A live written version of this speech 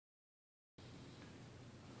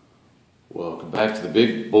Welcome back to the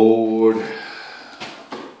big board.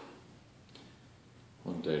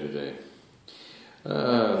 One day today.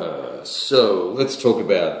 So let's talk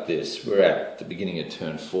about this. We're at the beginning of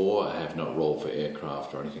turn 4. I have not rolled for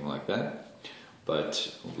aircraft or anything like that,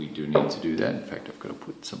 but we do need to do that. In fact, I've got to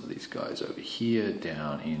put some of these guys over here,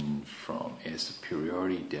 down in from air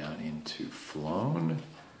superiority down into flown.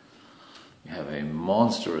 We have a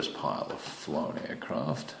monstrous pile of flown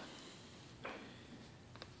aircraft.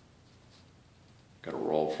 Got to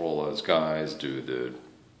roll for all those guys, do the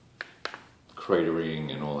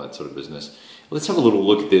cratering and all that sort of business. Let's have a little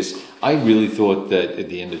look at this. I really thought that at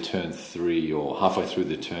the end of turn 3 or halfway through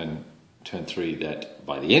the turn 3, that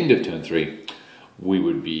by the end of turn 3 we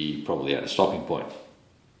would be probably at a stopping point.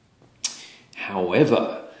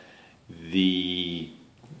 However, the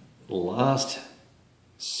last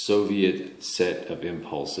Soviet set of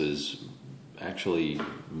impulses actually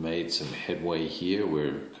made some headway here.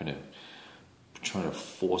 We're kind of trying to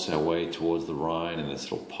force our way towards the Rhine and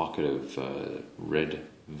this little pocket of red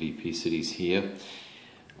VP cities here.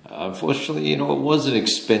 Unfortunately, it was an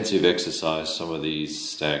expensive exercise. Some of these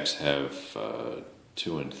stacks have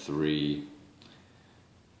 2 and 3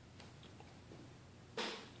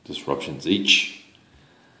 disruptions each.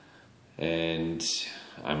 And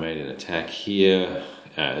I made an attack here.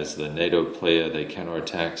 As the NATO player, they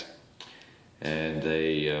counterattacked, and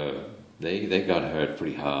they got hurt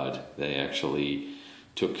pretty hard. They actually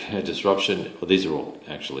took a disruption. Well, these are all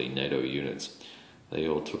actually NATO units. They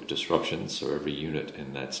all took disruptions, so every unit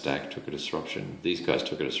in that stack took a disruption. These guys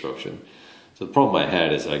took a disruption. So the problem I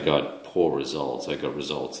had is I got poor results. I got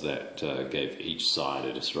results that gave each side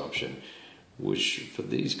a disruption, which for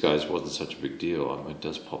these guys wasn't such a big deal. I mean, it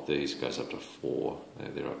does pop these guys up to 4.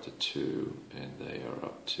 They're up to 2, and they are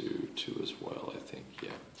up to 2 as well, I think,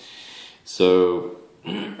 yeah. So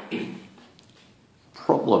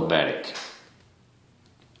problematic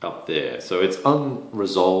up there. So it's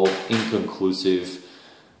unresolved, inconclusive.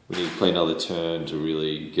 We need to play another turn to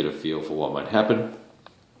really get a feel for what might happen.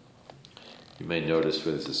 You may notice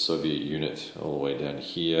there's a Soviet unit all the way down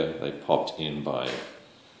here. They popped in by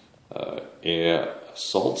air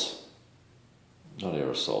assault. Not air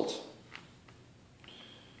assault.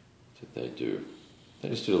 What did they do? They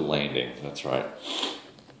just did a landing, that's right.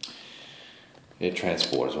 Air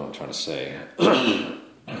transport is what I'm trying to say.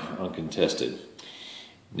 Uncontested.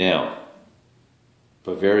 Now,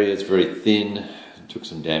 Bavaria is very thin. Took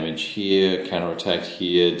some damage here. Counterattacked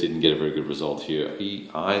here. Didn't get a very good result here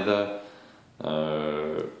either.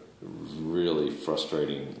 Really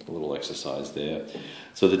frustrating little exercise there.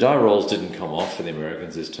 So the die rolls didn't come off for the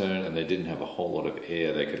Americans this turn, and they didn't have a whole lot of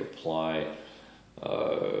air they could apply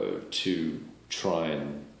to try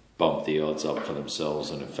and bump the odds up for themselves.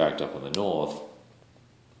 And in fact, up in the north,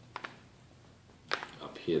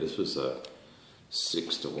 up here, this was a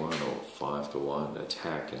 6-1 or 5-1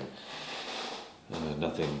 attack, and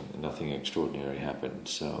nothing extraordinary happened.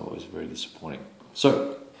 So it was very disappointing.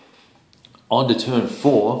 So on to turn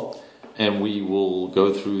 4, and we will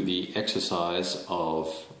go through the exercise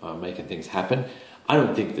of making things happen. I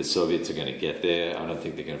don't think the Soviets are going to get there. I don't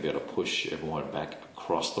think they're going to be able to push everyone back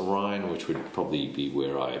across the Rhine, which would probably be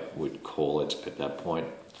where I would call it at that point.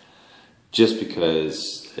 Just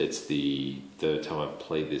because it's the third time I've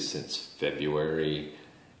played this since February,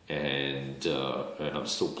 and I'm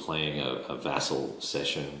still playing a vassal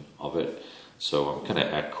session of it. So I'm kind of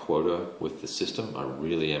at quota with the system. I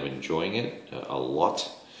really am enjoying it a lot.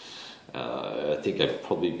 I think I'd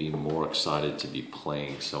probably be more excited to be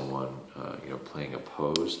playing someone, playing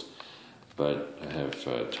opposed. But I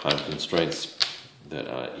have time constraints that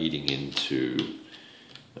are eating into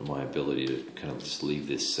my ability to kind of just leave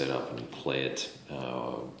this set up and play it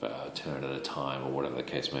a turn at a time, or whatever the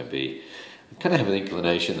case may be. I kind of have an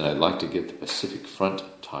inclination that I'd like to get the Pacific Front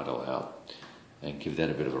title out and give that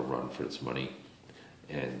a bit of a run for its money,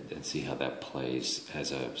 and see how that plays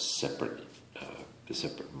as a separate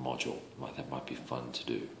module. That might be fun to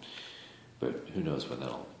do, but who knows when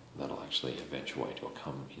that'll actually eventuate or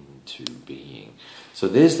come into being. So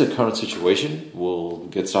there's the current situation. We'll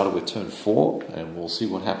get started with turn 4, and we'll see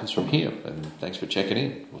what happens from here. And thanks for checking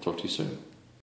in. We'll talk to you soon.